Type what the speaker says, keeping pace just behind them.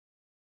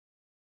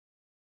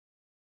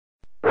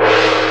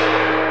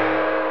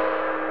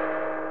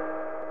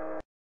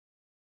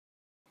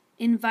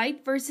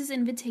Invite versus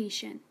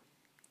invitation.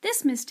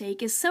 This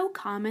mistake is so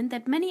common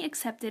that many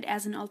accept it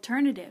as an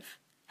alternative.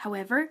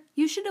 However,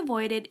 you should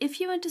avoid it if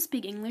you want to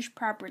speak English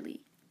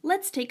properly.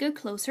 Let's take a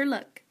closer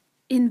look.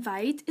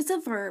 Invite is a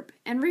verb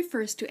and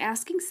refers to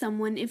asking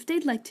someone if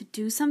they'd like to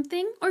do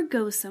something or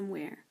go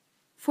somewhere.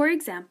 For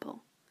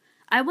example,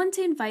 I want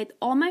to invite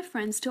all my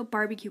friends to a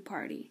barbecue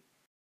party.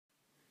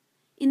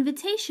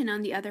 Invitation,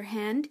 on the other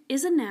hand,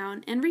 is a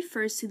noun and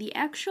refers to the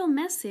actual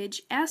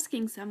message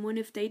asking someone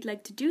if they'd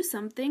like to do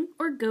something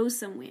or go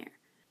somewhere.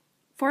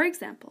 For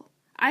example,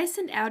 I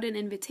sent out an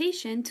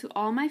invitation to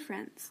all my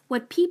friends.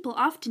 What people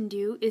often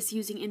do is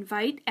using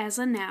invite as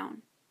a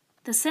noun.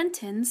 The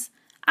sentence,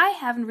 I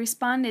haven't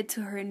responded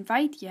to her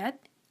invite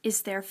yet,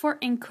 is therefore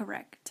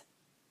incorrect.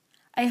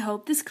 I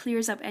hope this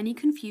clears up any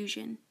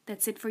confusion.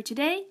 That's it for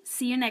today.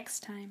 See you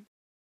next time.